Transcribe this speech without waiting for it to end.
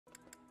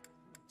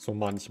So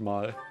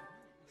manchmal.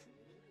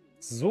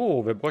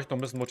 So, wir bräuchten noch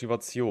ein bisschen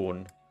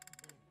Motivation.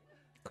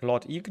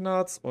 Claude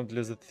Ignaz und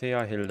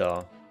Lysithea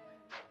Hilda.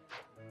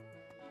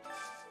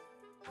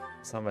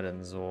 Was haben wir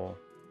denn so?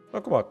 Na,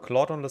 guck mal,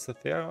 Claude und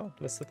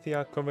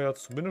Lysithea können wir ja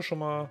zumindest schon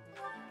mal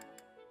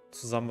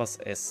zusammen was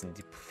essen.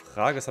 Die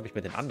Frage ist, habe ich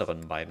mit den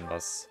anderen beiden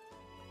was?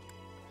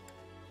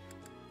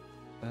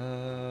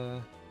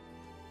 Anja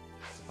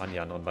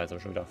und Weise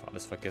schon wieder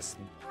alles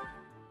vergessen.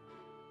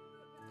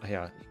 Ach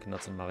ja,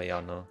 Ignaz und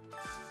Marianne.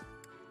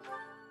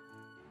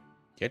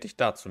 Die hätte ich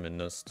da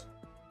zumindest.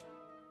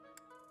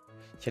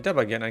 Ich hätte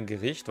aber gerne ein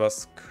Gericht,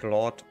 was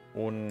Claude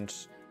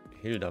und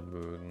Hilda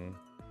mögen.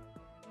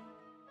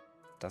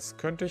 Das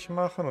könnte ich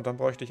machen und dann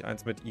bräuchte ich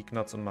eins mit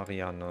Ignaz und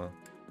Marianne.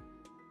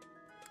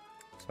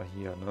 Das war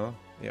hier, ne?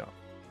 Ja.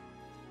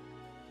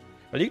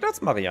 Weil Ignaz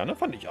und Marianne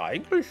fand ich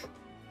eigentlich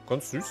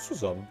ganz süß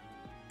zusammen.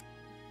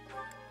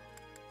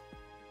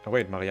 Oh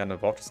wait, Marianne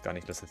braucht es gar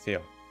nicht, das ist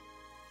her.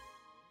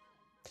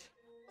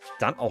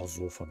 Dann auch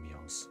so von mir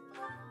aus.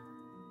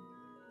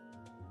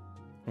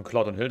 Und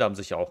Claude und Hilda haben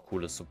sicher auch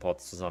coole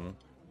Supports zusammen.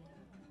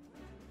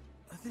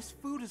 This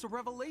food is a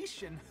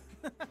revelation.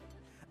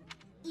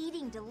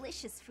 Eating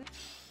delicious food.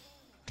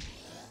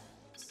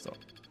 So.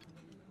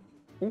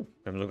 Wir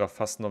haben sogar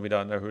fast noch wieder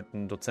einen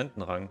erhöhten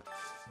Dozentenrang.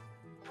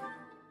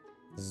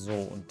 So,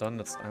 und dann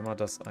jetzt einmal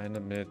das eine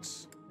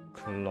mit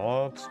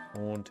Claude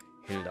und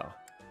Hilda.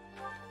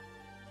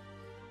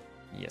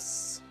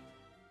 Yes.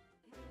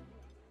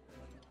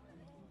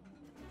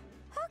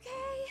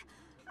 Okay,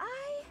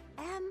 I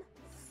am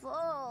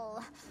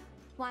full.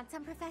 Want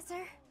some,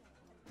 Professor?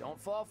 Don't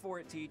fall for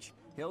it, Teach.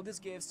 Hilda's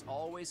gifts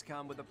always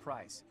come with a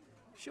price.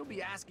 She'll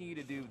be asking you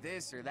to do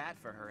this or that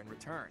for her in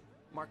return.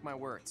 Mark my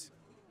words.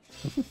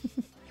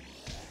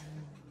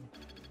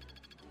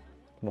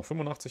 Noch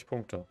 85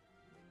 Punkte.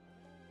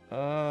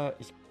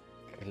 Ich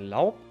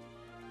glaube...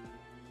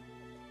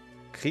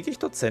 Kriege ich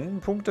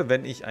Dozentenpunkte,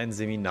 wenn ich ein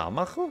Seminar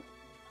mache?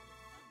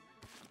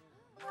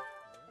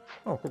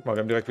 Oh, guck mal,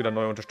 wir haben direkt wieder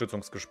neue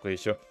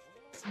Unterstützungsgespräche.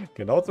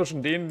 Genau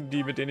zwischen denen,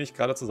 mit denen ich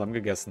gerade zusammen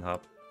gegessen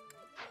habe.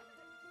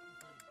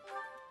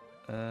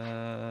 Ich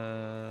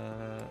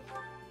mal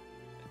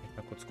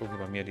kurz gucken, wie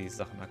bei mir die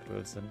Sachen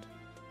aktuell sind.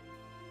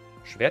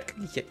 Schwert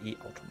kriege ich ja eh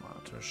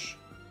automatisch.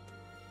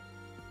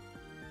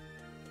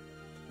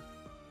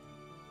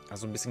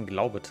 Also ein bisschen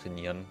Glaube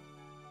trainieren.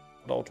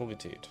 Oder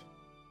Autorität.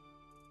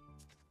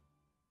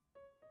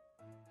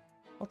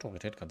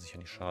 Autorität kann sicher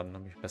nicht schaden.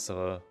 Dann habe ich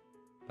bessere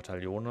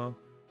Bataillone.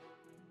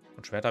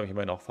 Und Schwert habe ich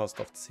immerhin auch fast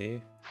auf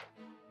C.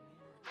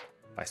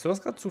 Weißt du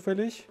das gerade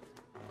zufällig?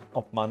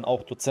 Ob man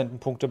auch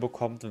Dozentenpunkte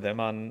bekommt, wenn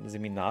man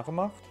Seminare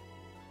macht?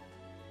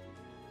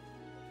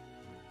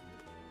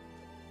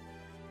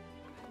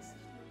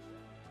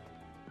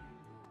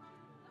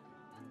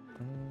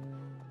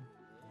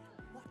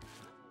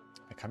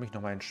 Wer kann mich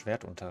nochmal in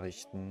Schwert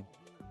unterrichten?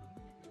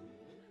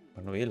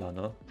 Manuela,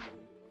 ne?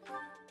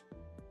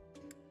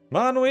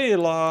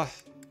 Manuela!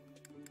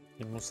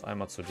 Ich muss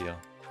einmal zu dir.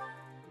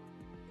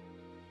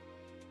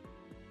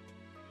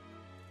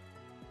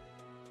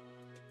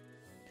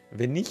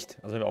 Wenn nicht,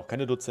 also wenn wir auch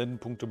keine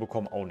Dozentenpunkte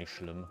bekommen, auch nicht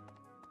schlimm.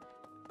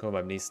 Können wir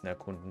beim nächsten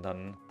Erkunden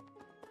dann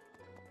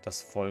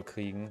das voll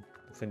kriegen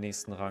für den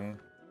nächsten Rang.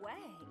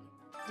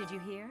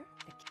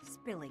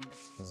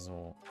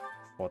 So,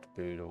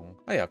 Fortbildung.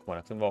 Ah ja, guck mal,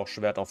 da kriegen wir auch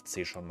Schwert auf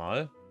C schon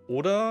mal.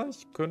 Oder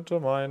ich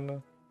könnte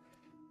meinen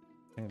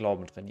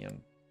Glauben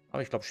trainieren.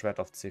 Aber ich glaube, Schwert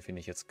auf C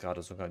finde ich jetzt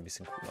gerade sogar ein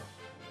bisschen cooler.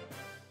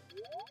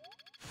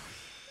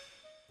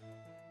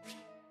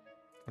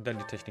 Und dann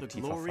die Technik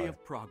tiefer Fall.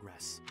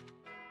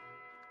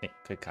 Ne,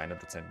 kriegt keine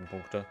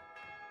Dozentenpunkte.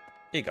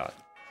 Egal.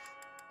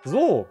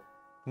 So,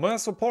 neuer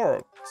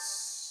Support.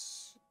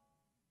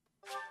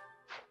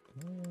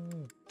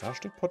 Da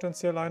steht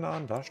potenziell einer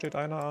an, da steht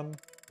einer an.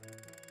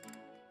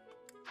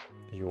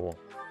 Jo.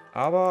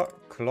 Aber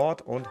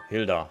Claude und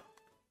Hilda.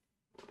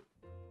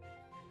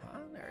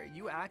 Huh? Are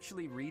you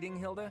actually reading,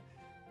 Hilda?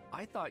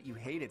 I thought you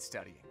hated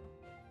studying.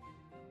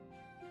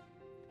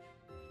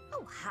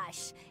 Oh,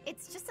 hush.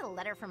 It's just a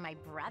letter from my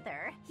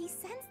brother. He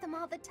sends them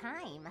all the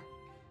time.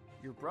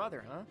 Your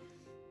brother, huh?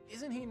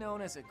 Isn't he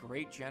known as a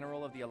great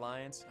general of the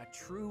Alliance? A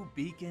true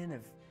beacon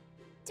of...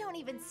 Don't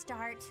even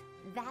start.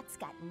 That's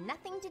got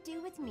nothing to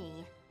do with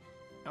me.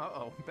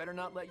 Uh-oh, better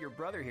not let your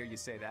brother hear you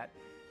say that.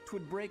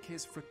 'Twould break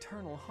his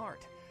fraternal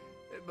heart.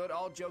 But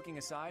all joking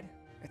aside,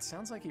 it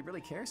sounds like he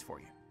really cares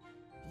for you.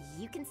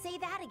 You can say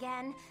that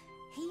again.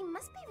 He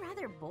must be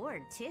rather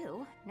bored,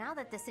 too, now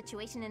that the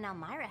situation in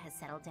Elmira has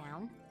settled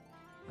down.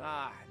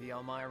 Ah, the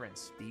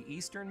Elmirans, the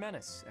Eastern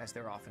Menace, as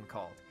they're often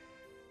called.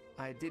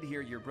 I did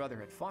hear your brother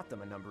had fought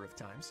them a number of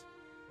times.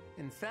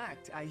 In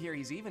fact, I hear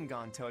he's even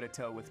gone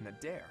toe-to-toe with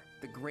Nadir,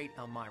 the great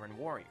Elmiran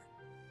warrior.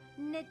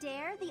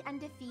 Nadir the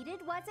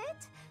Undefeated, was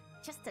it?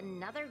 Just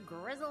another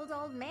grizzled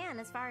old man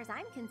as far as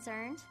I'm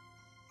concerned.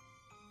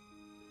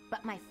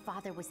 But my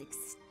father was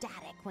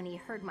ecstatic when he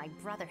heard my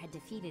brother had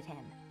defeated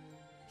him.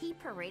 He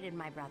paraded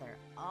my brother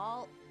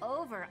all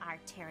over our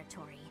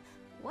territory.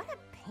 What a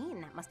pain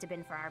that must have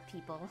been for our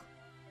people.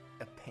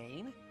 A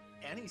pain?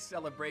 Any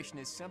celebration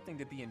is something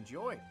to be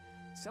enjoyed.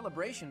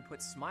 Celebration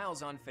puts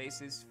smiles on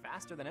faces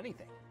faster than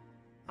anything.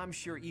 I'm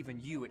sure even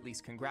you at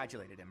least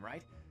congratulated him,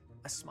 right?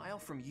 A smile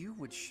from you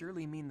would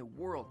surely mean the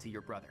world to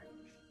your brother.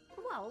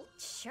 Well,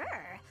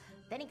 sure.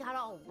 Then he got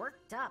all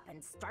worked up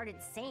and started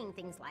saying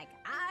things like,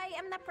 I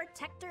am the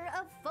protector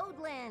of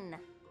Fodlan.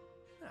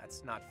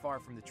 That's not far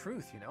from the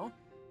truth, you know?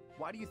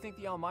 Why do you think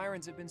the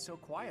Almirans have been so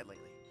quiet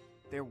lately?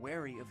 They're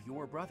wary of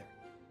your brother.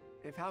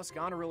 If House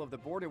Goneril of the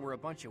Border were a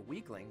bunch of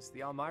weaklings, the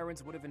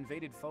Almirans would have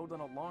invaded Fodlan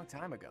a long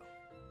time ago.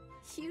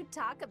 You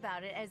talk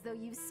about it as though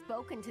you've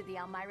spoken to the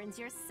Almirans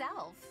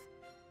yourself.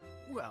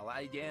 Well,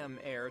 I am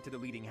heir to the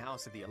leading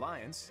house of the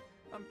Alliance.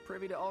 I'm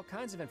privy to all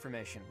kinds of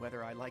information,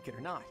 whether I like it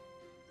or not.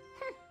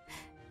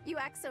 You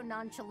act so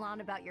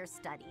nonchalant about your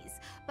studies,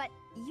 but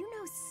you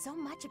know so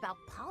much about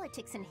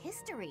politics and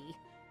history.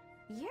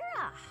 You're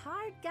a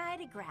hard guy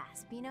to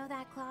grasp, you know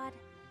that, Claude?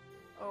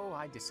 Oh,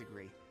 I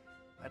disagree.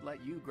 I'd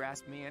let you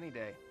grasp me any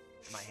day.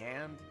 My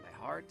hand, my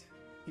heart,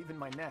 even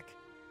my neck.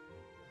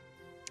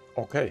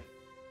 Okay.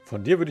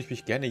 Von dir würde ich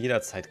mich gerne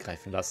jederzeit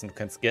greifen lassen. Du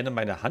kannst gerne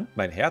meine Hand,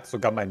 mein Herz,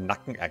 sogar meinen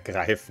Nacken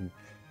ergreifen.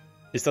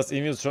 Ist das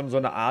irgendwie schon so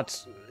eine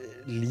Art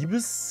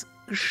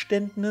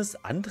Liebesgeständnis,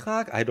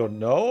 Antrag? I don't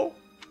know.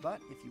 But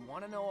if you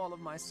want to know all of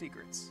my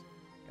secrets,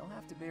 you'll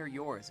have to bear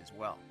yours as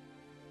well.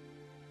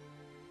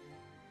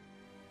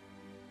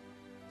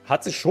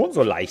 Hat sich schon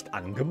so leicht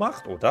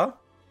angemacht, oder?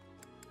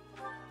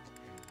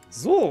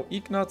 So,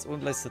 Ignaz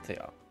und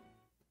Lysithea.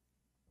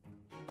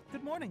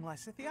 Good morning,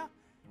 Lysithea.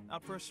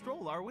 Out for a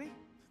stroll, are we?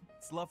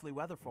 It's lovely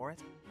weather for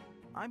it.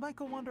 I might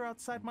go wander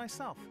outside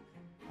myself.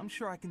 I'm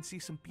sure I can see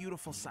some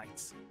beautiful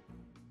sights.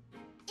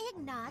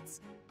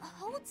 Ignaz,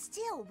 hold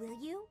still, will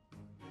you?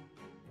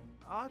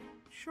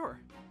 Sure.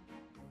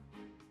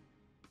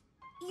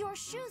 Your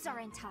shoes are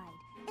untied.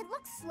 It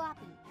looks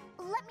sloppy.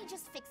 Let me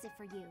just fix it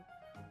for you.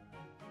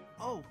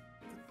 Oh,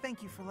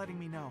 thank you for letting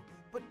me know.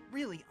 But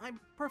really, I'm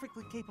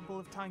perfectly capable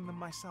of tying them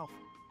myself.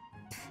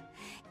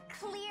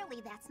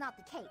 Clearly that's not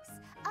the case.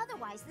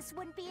 Otherwise, this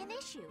wouldn't be an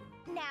issue.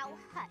 Now,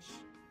 hush.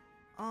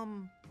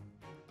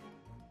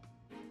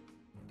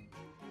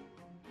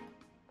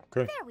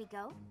 Okay. There we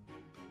go.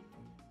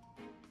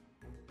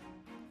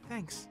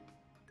 Thanks.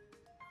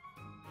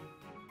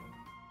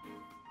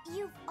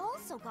 You've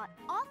also got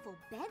awful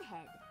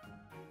bedhead.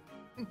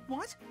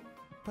 What?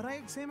 But I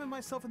examined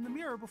myself in the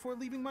mirror before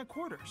leaving my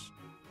quarters.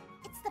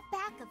 It's the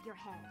back of your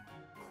head.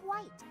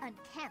 Quite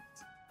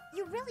unkempt.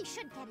 You really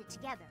should get it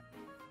together.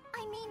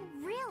 I mean,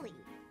 really.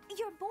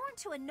 You're born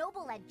to a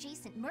noble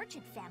adjacent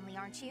merchant family,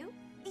 aren't you?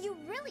 You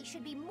really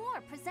should be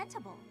more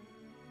presentable.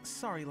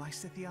 Sorry,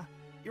 Lysithea.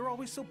 You're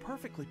always so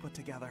perfectly put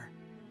together.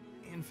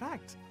 In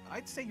fact,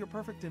 I'd say you're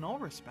perfect in all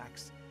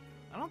respects.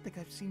 I don't think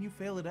I've seen you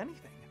fail at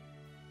anything.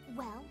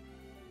 Well,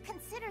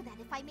 consider that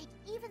if I make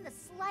even the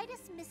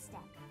slightest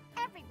misstep,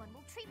 everyone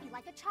will treat me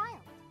like a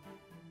child.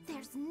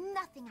 There's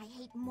nothing I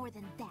hate more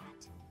than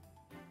that.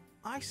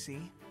 I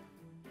see.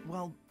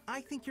 Well,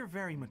 I think you're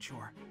very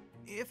mature.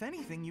 If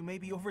anything, you may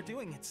be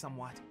overdoing it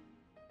somewhat.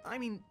 I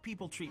mean,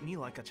 people treat me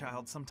like a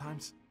child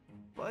sometimes.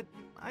 But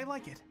I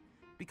like it,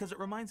 because it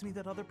reminds me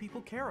that other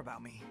people care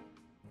about me.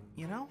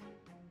 You know?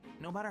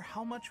 No matter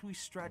how much we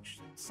stretch,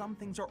 some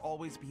things are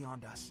always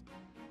beyond us.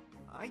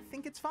 I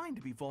think it's fine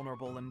to be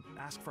vulnerable and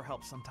ask for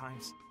help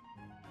sometimes.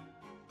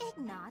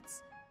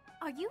 Ignaz,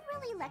 are you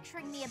really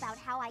lecturing me about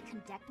how I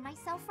conduct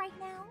myself right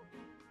now?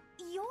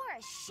 You're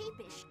a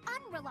sheepish,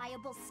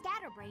 unreliable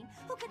scatterbrain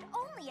who could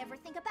only ever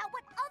think about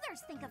what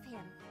others think of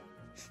him.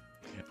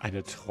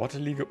 Eine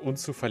trottelige,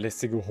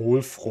 unzuverlässige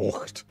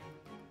Hohlfrucht.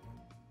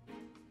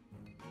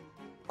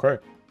 Okay.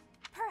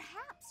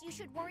 Perhaps you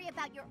should worry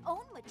about your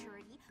own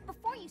maturity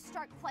before you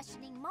start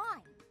questioning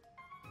mine.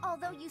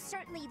 Although you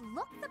certainly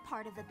look the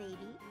part of a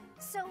baby,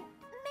 so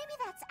maybe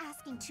that's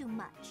asking too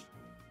much.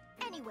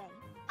 Anyway,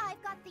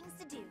 I've got things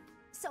to do,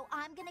 so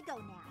I'm gonna go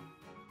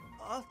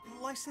now.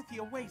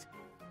 Lysithea, wait.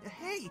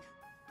 Hey!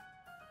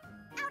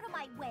 Out of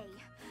my way!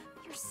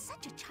 You're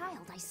such a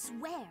child, I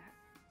swear.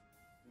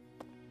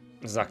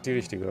 Sagt die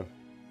Richtige.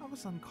 I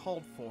was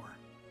uncalled for.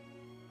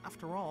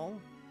 After all,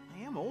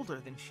 I am older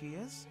than she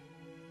is.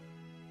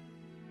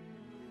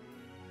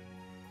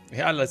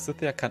 Ja,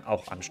 Lysithea kann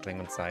auch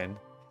anstrengend sein.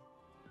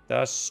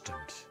 Das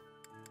stimmt.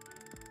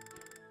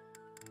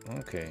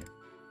 Okay.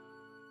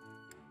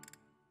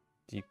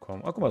 Die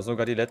kommen... Oh, guck mal,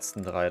 sogar die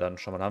letzten drei dann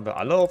schon mal. Dann haben wir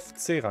alle auf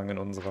C-Rang in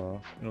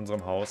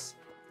unserem Haus.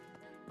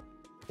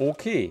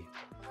 Okay.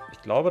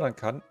 Ich glaube, dann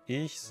kann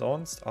ich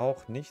sonst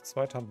auch nichts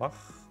weiter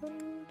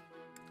machen.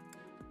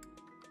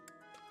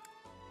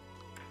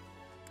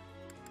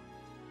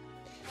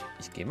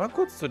 Ich gehe mal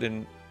kurz zu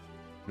den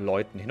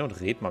Leuten hin und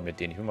rede mal mit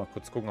denen. Ich will mal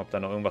kurz gucken, ob da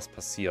noch irgendwas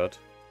passiert.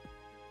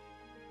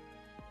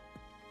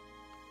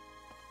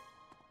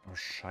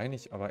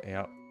 Wahrscheinlich aber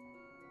eher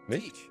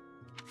nicht.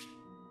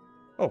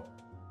 Oh.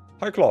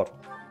 Hi, Claude.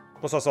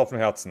 Was hast du auf dem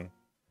Herzen?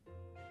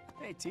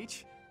 Hey,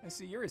 Teach. I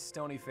see you're as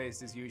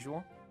stony-faced as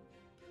usual.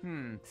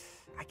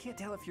 I can't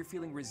tell if you're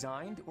feeling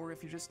resigned or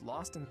if you're just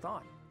lost in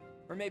thought.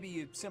 Or maybe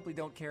you simply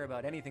don't care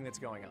about anything that's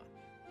going on.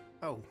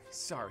 Oh,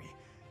 sorry.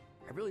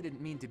 I really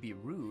didn't mean to be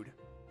rude.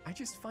 I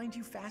just find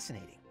you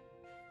fascinating.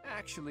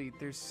 Actually,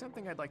 there's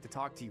something I'd like to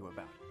talk to you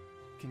about.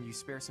 Can you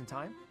spare some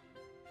time?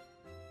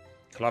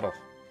 Klar doch.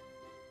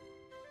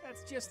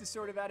 That's just the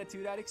sort of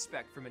attitude I'd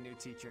expect from a new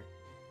teacher.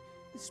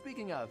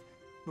 Speaking of,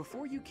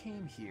 before you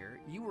came here,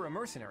 you were a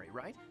mercenary,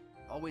 right?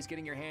 Always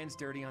getting your hands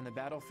dirty on the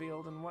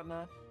battlefield and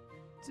whatnot?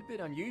 It's a bit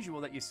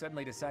unusual that you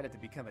suddenly decided to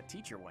become a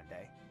teacher one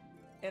day.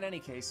 In any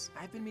case,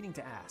 I've been meaning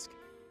to ask,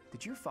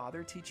 did your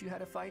father teach you how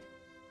to fight?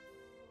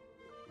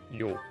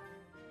 Jo.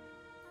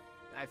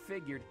 I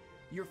figured.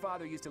 Your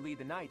father used to lead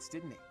the knights,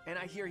 didn't he? And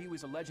I hear he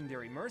was a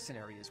legendary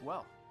mercenary as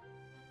well.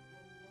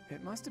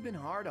 It must have been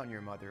hard on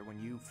your mother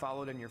when you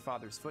followed in your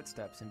father's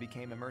footsteps and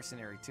became a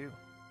mercenary too.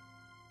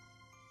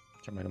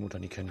 Ich habe meine Mutter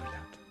nie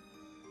kennengelernt.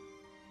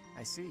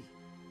 I see.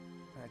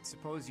 I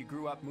suppose you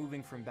grew up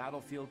moving from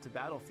battlefield to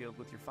battlefield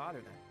with your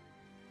father then.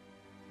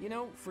 You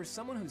know, for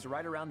someone who's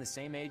right around the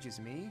same age as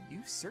me,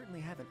 you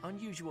certainly have an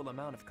unusual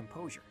amount of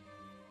composure.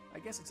 I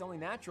guess it's only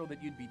natural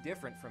that you'd be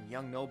different from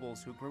young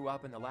nobles who grew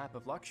up in the lap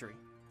of luxury.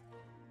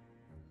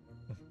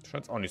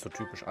 Scheint auch nicht so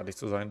typisch artig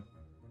zu sein.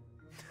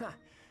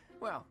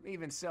 Well,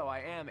 even so, I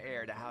am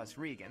heir to House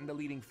Regan, the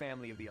leading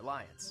family of the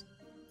Alliance.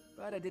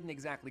 But I didn't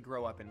exactly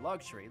grow up in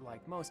luxury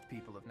like most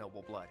people of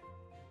noble blood.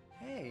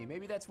 Hey,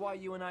 maybe that's why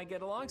you and I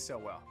get along so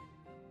well.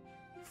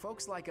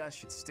 Folks like us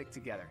should stick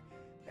together.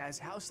 As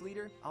house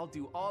leader, I'll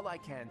do all I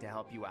can to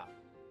help you out.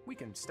 We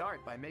can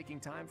start by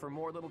making time for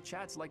more little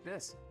chats like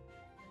this.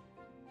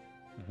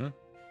 Mhm.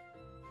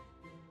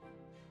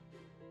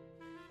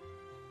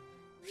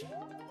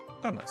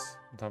 Ah, nice.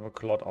 Und da haben wir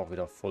Claude auch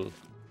wieder voll.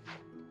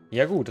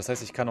 Ja gut, das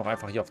heißt, ich kann auch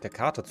einfach hier auf der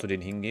Karte zu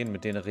denen hingehen,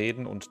 mit denen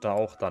reden und da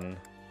auch dann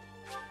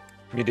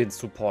mir den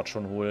Support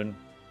schon holen.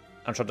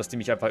 Anstatt, dass die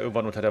mich einfach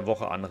irgendwann unter der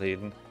Woche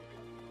anreden.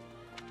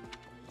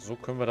 So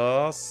können wir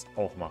das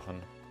auch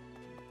machen.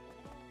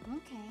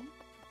 Okay.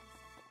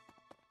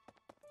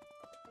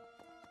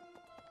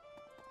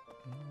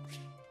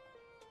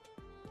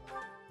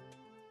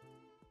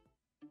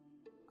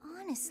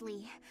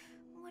 Honestly,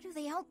 what do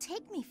they all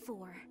take me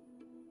for?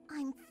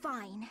 I'm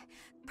fine.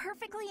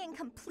 Perfectly and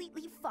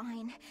completely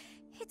fine.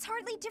 It's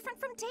hardly different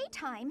from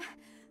daytime.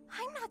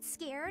 I'm not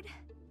scared.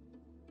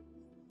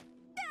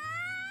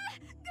 Ah!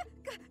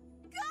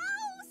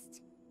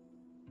 Ghost!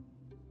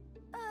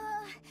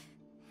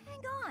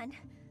 Hang on.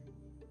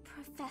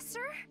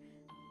 Professor?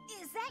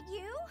 Is that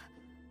you?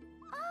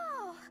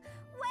 Oh,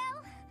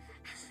 well,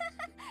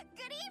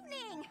 good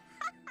evening.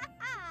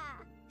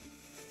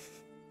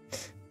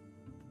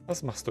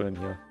 Was machst du denn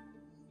hier?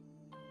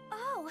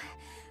 Oh,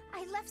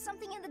 I left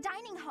something in the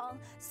dining hall,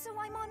 so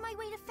I'm on my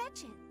way to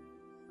fetch it.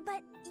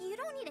 But you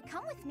don't need to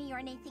come with me or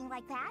anything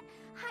like that.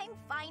 I'm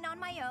fine on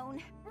my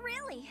own,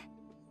 really.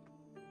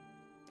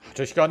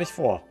 Hatte ich gar nicht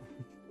vor.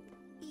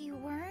 You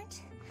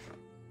weren't?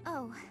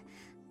 Oh,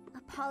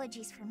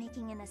 apologies for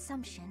making an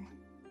assumption.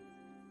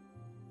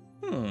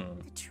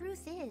 The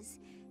truth is,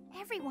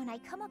 everyone I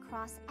come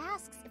across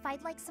asks if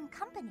I'd like some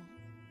company.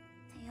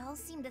 They all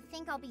seem to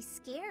think I'll be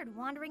scared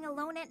wandering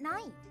alone at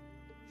night.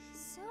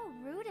 So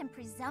rude and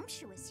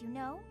presumptuous, you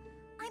know?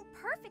 I'm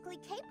perfectly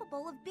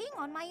capable of being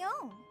on my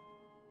own.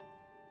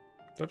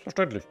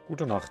 Selbstverständlich.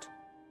 Gute Nacht.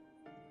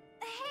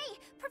 Hey,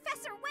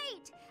 Professor,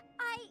 wait!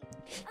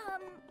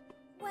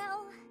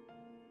 Well,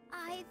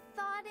 I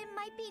thought it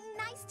might be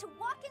nice to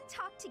walk and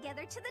talk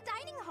together to the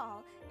dining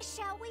hall.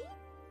 Shall we?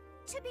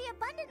 To be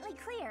abundantly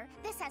clear,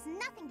 this has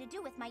nothing to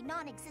do with my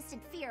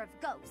non-existent fear of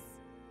ghosts.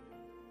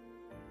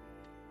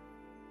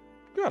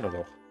 Gerne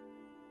doch.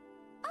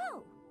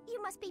 Oh,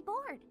 you must be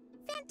bored.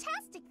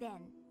 Fantastic,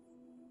 then.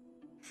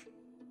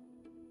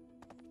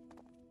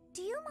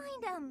 Do you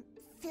mind,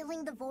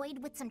 filling the void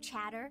with some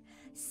chatter?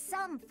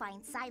 Some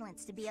find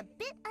silence to be a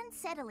bit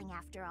unsettling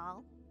after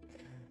all.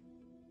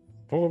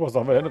 Worüber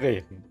sollen wir denn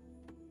reden?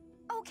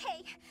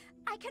 Okay,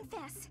 I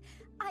confess,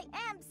 I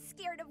am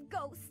scared of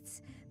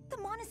ghosts. The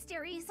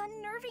monastery is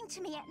unnerving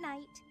to me at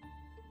night.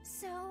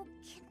 So,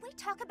 can we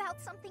talk about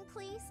something,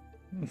 please?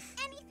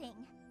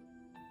 Anything.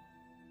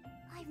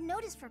 I've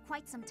noticed for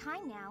quite some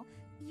time now,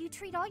 you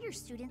treat all your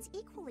students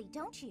equally,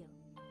 don't you?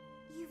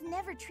 You've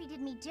never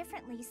treated me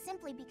differently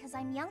simply because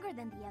I'm younger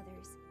than the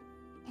others.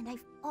 And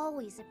I've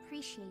always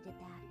appreciated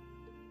that.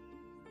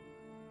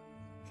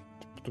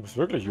 Du bist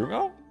wirklich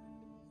jünger?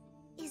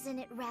 Isn't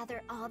it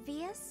rather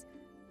obvious?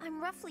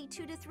 I'm roughly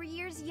 2 to 3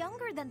 years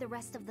younger than the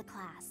rest of the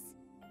class.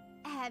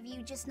 Have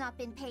you just not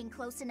been paying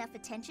close enough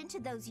attention to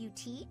those you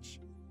teach?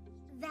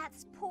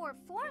 That's poor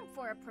form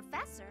for a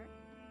professor.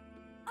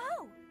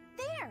 Oh,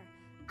 there!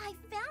 I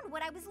found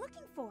what I was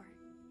looking for.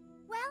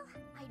 Well,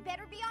 I'd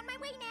better be on my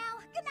way now.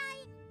 Good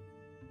night!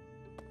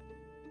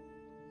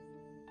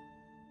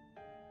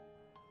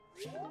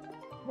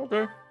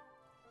 Okay.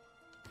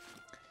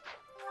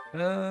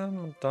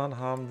 Und dann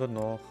haben wir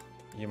noch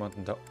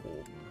jemanden da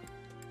oben.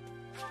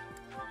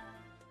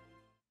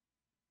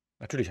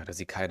 Natürlich hatte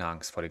sie keine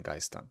Angst vor den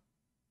Geistern.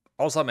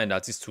 Außer am Ende,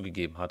 als sie es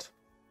zugegeben hat.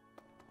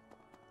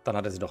 Dann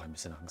hatte sie doch ein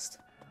bisschen Angst.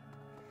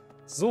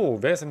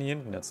 So, wer ist denn hier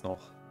hinten jetzt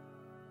noch?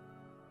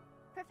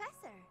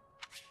 Professor.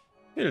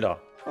 Hilda.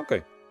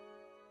 Okay.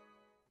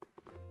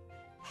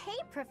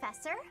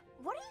 Professor,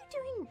 what are you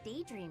doing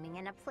daydreaming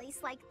in a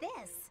place like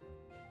this?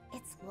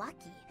 It's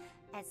lucky.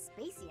 As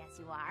spacey as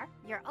you are,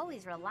 you're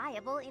always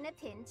reliable in a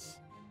pinch.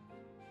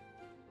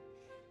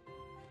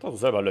 Du hast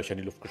selber Löcher in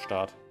die Luft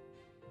gestarrt.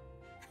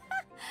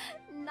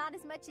 Not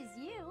as much as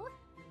you.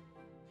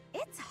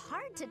 It's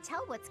hard to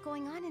tell what's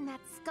going on in that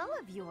skull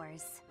of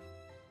yours.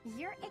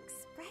 Your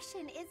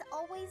expression is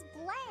always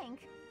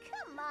blank.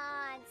 Come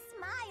on,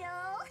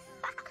 smile.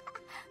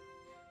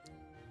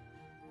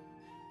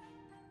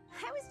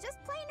 I was just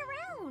playing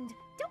around.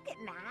 Don't get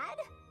mad.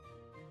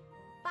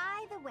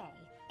 By the way,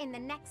 in the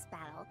next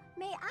battle,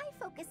 may I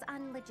focus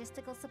on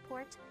logistical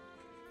support?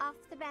 Off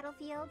the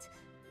battlefield,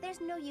 there's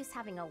no use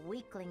having a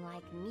weakling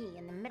like me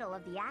in the middle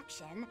of the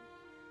action,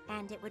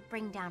 and it would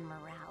bring down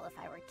morale if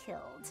I were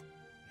killed.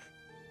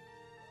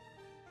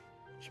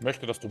 Ich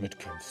möchte, dass du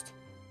mitkämpfst.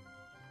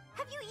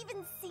 Have you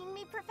even seen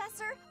me,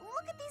 Professor?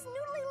 Look at these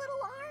noodly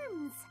little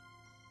arms.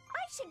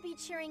 I should be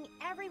cheering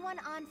everyone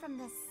on from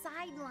the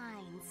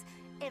sidelines.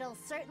 It'll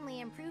certainly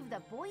improve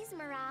the boys'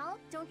 morale,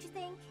 don't you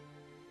think?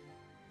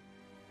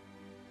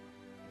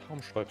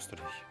 Warum sträubst du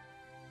dich?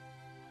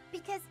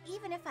 Because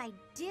even if I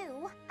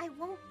do, I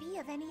won't be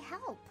of any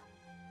help.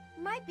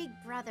 My big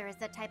brother is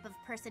the type of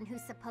person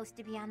who's supposed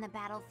to be on the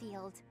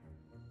battlefield.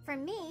 For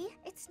me,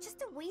 it's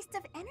just a waste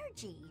of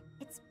energy.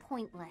 It's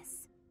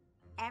pointless.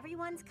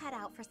 Everyone's cut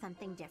out for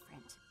something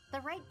different.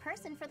 The right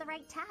person for the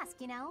right task,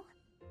 you know?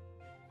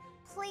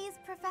 Please,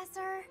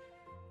 Professor.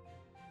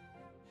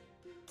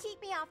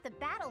 Keep me off the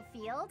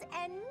battlefield,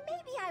 and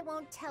maybe I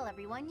won't tell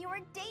everyone you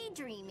were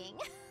daydreaming.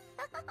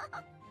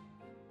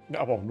 Ja,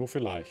 aber auch nur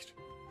vielleicht.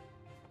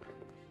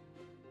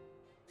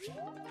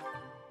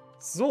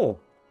 So,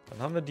 dann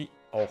haben wir die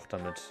auch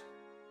damit.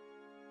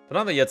 Dann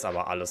haben wir jetzt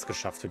aber alles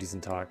geschafft für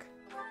diesen Tag.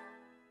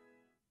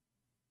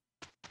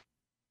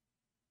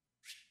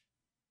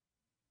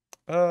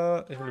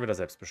 Ich will wieder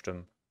selbst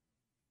bestimmen.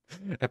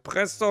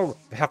 Erpressung!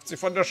 Werft sie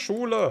von der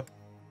Schule!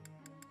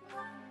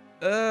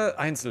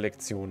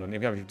 Einzellektionen.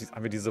 Irgendwie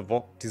haben wir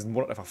diesen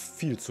Monat einfach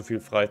viel zu viel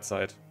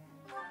Freizeit.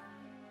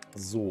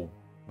 So.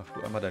 Mach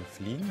du einmal dein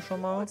Fliegen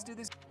schon mal. Oh,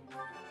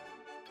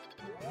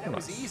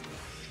 nice.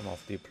 Schon mal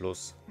auf D+.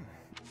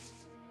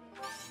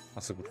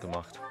 Hast du gut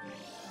gemacht.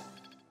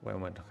 Oh,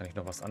 Moment, da kann ich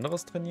noch was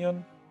anderes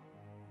trainieren.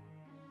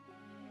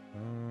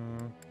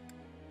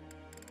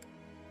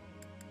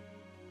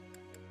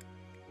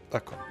 Da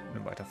komm,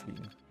 nimm weiter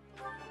fliegen.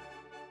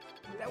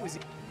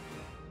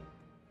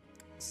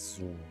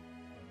 So.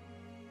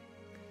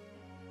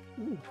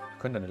 Wir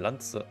können deine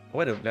Lanze...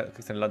 Oh, du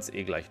kriegst deine Lanze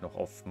eh gleich noch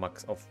auf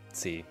Max, auf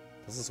C.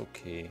 Das ist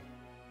okay.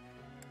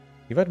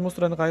 Wie weit musst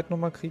du dein Reit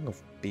nochmal kriegen?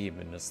 Auf B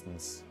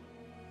mindestens.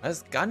 Das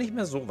ist gar nicht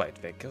mehr so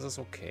weit weg. Das ist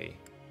okay.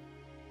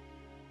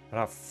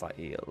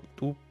 Raphael,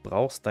 du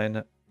brauchst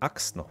deine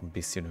Axt noch ein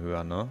bisschen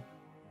höher, ne?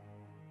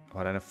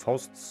 Aber deine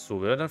Faust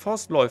so. Deine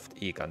Faust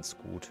läuft eh ganz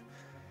gut.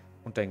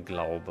 Und dein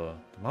Glaube.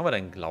 Dann machen wir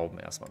deinen Glauben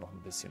erstmal noch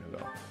ein bisschen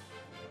höher.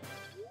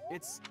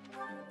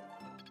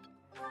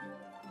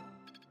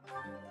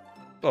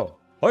 So.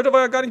 Heute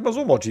war er gar nicht mal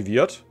so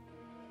motiviert.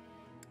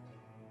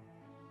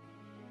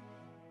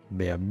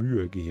 Mehr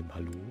Mühe geben,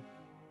 hallo.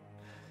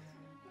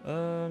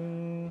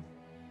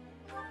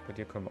 Bei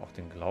dir können wir auch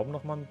den Glauben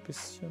noch mal ein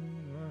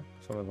bisschen. Ne?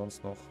 Was haben wir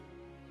sonst noch?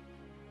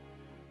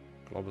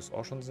 Glaube ist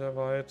auch schon sehr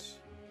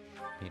weit.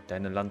 Nee,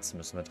 deine Lanze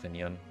müssen wir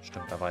trainieren.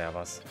 Stimmt, da war ja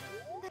was.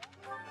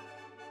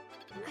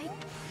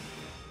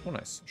 Oh,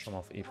 nice. Schon mal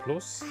auf E+.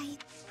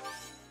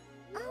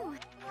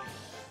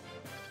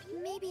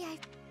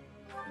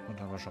 Und dann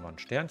haben wir schon mal ein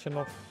Sternchen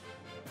noch.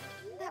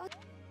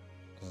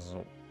 So.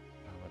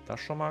 Haben wir das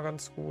schon mal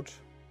ganz gut.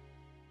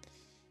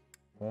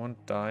 Und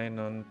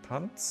deinen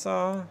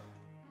Panzer.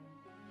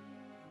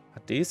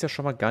 Der ist ja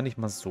schon mal gar nicht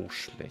mal so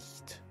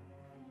schlecht.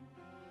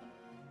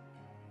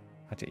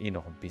 Hat ja eh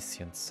noch ein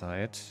bisschen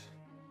Zeit.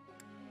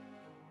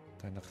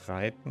 Dein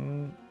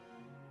Reiten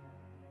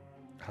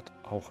hat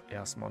auch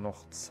erstmal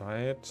noch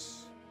Zeit.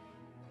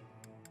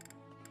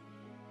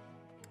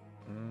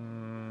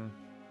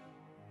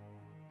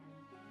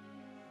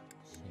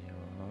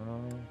 Ja.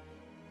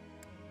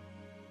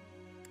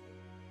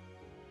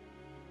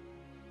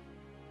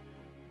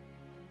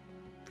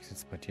 Wie sieht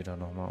es bei dir da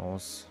nochmal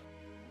aus?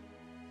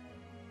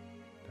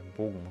 Den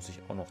Bogen muss ich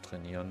auch noch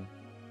trainieren.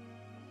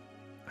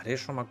 Ah, der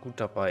ist schon mal gut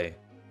dabei.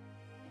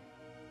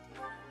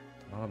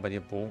 Dann machen wir bei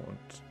dir Bogen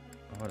und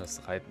machen wir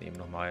das Reiten eben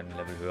nochmal ein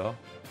Level höher.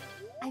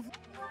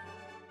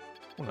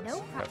 Oh,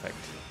 nice. Perfekt.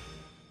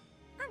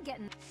 Ich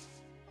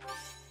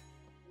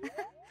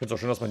finde es auch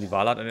schön, dass man die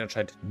Wahl hat,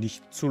 anscheinend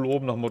nicht zu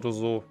loben, nach dem Motto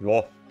so,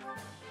 ja,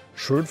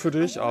 schön für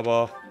dich,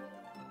 aber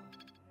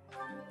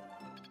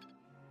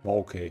war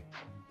okay.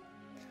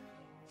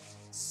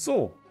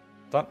 So,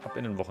 dann ab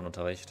in den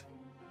Wochenunterricht.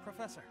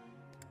 Professor.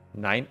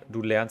 Nein,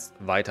 du lernst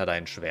weiter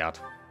dein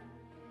Schwert.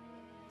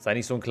 Sei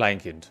nicht so ein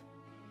Kleinkind.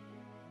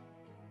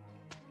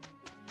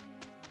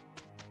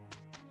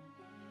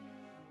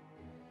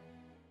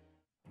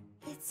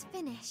 It's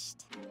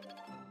finished.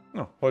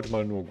 Ja, heute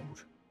mal nur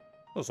gut.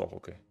 Das ist auch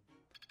okay.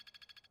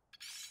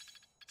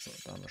 So,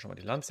 Da haben wir schon mal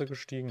die Lanze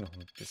gestiegen. Noch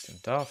ein bisschen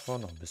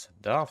davon, noch ein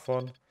bisschen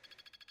davon.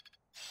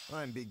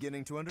 I'm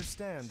beginning to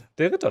understand.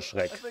 Der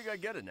Ritterschreck. I think I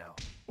get it now.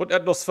 Und er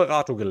hat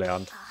Nosferatu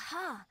gelernt.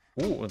 Aha.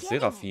 Und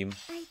Seraphim.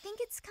 I think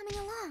it's coming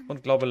along.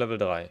 Und Glaube Level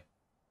 3.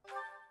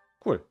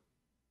 Cool.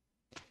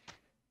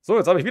 So,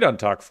 jetzt habe ich wieder einen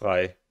Tag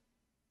frei.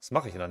 Was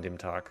mache ich denn an dem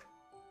Tag?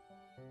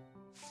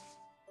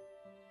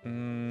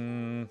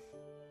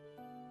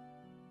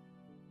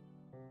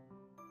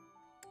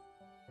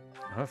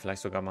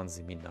 Vielleicht sogar mal ein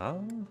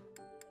Seminar?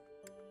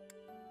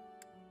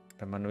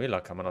 Bei Manuela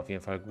kann man auf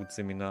jeden Fall gut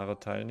Seminare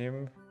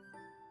teilnehmen.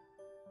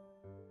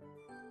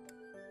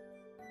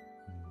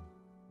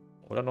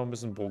 Oder noch ein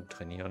bisschen Bogen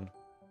trainieren.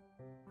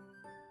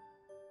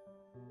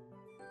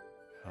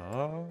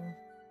 Ja.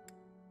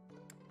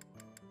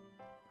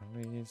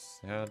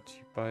 Ja,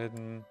 die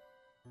beiden.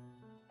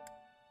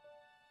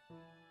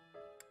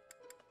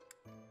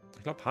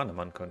 Ich glaube,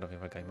 Hahnemann könnte auf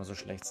jeden Fall gar nicht mal so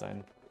schlecht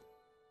sein.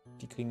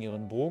 Die kriegen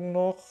ihren Bogen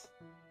noch.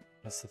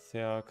 Das ist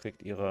ja,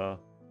 kriegt ihre...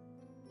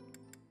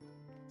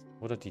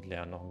 Oder die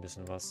lernen noch ein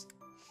bisschen was.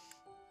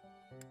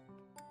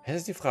 Jetzt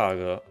ist die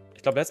Frage.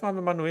 Ich glaube, letztes Mal haben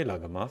wir Manuela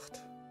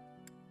gemacht.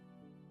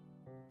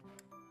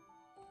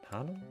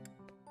 Ahnung.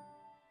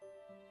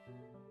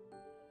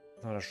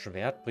 Das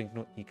Schwert bringt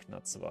nur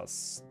Ignaz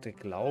was. Der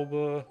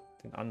Glaube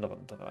den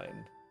anderen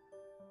dreien.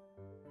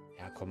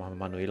 Ja, komm, machen wir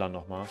Manuela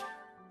nochmal.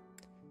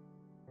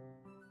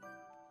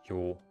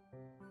 Jo.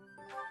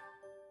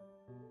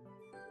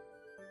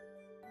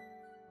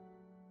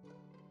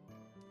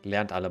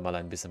 Lernt alle mal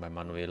ein bisschen bei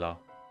Manuela.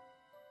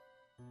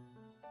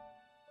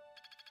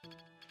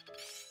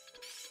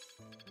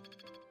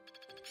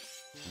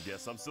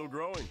 Guess I'm still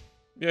growing.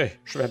 Yay,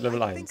 Schwert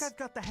Level I think 1. I've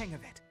got the hang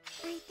of it.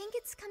 I think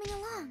it's coming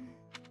along.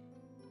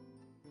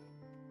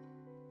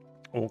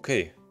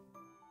 Okay.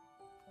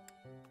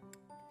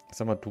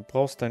 Sag mal, du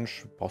brauchst dein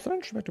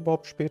Schwert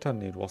überhaupt später?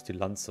 Nee, du brauchst die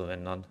Lanze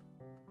ändern.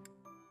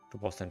 Du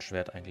brauchst dein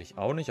Schwert eigentlich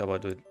auch nicht,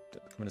 aber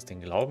zumindest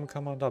den Glauben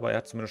kann man da. Aber er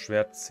hat zumindest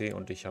Schwert C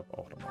und ich habe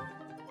auch nochmal.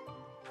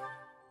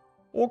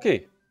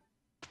 Okay.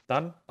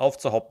 Dann auf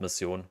zur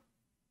Hauptmission.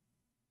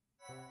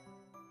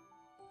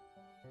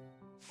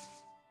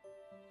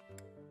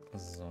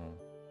 So.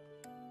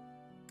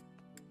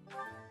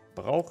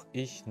 Brauche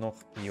ich noch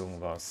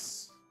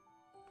irgendwas?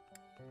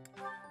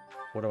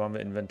 Oder waren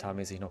wir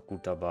inventarmäßig noch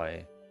gut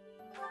dabei?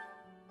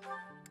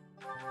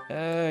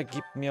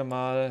 Gib mir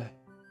mal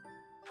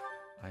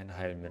ein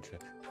Heilmittel.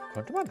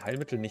 Konnte man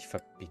Heilmittel nicht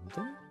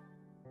verbinden?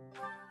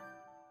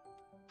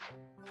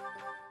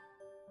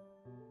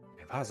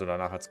 Mir war so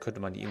danach, als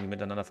könnte man die irgendwie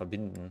miteinander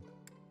verbinden.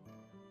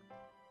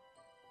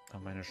 Aber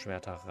meine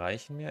Schwerter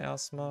reichen mir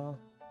erstmal.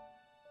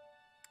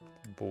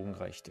 Der Bogen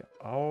reicht ja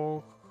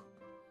auch.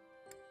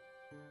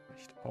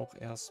 Reicht auch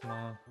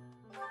erstmal.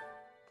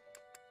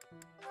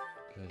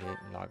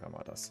 Lager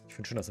mal das. Ich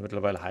finde schön, dass er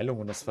mittlerweile Heilung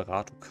und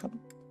Nosferatu kann.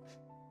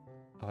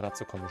 Aber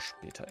dazu komme ich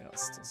später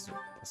erst. So,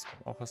 das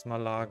kann auch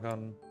erstmal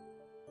lagern.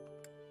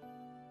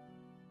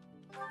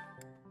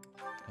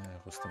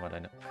 Rüste mal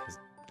deine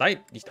Eisen.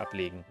 Nein, nicht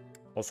ablegen.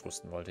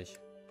 Ausrüsten wollte ich.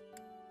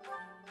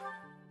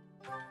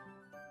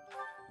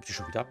 Hab ich die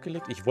schon wieder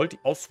abgelegt? Ich wollte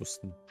die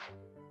ausrüsten.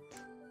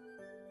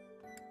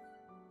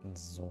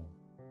 So.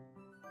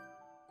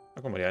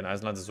 Na, guck mal, die eine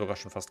Eisenlanze ist sogar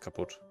schon fast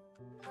kaputt.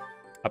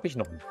 Habe ich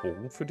noch einen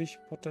Bogen für dich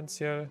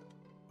potenziell?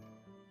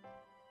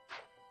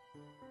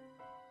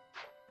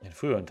 In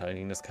früheren Teilen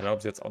ging das, keine Ahnung, ob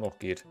es jetzt auch noch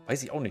geht.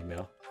 Weiß ich auch nicht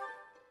mehr.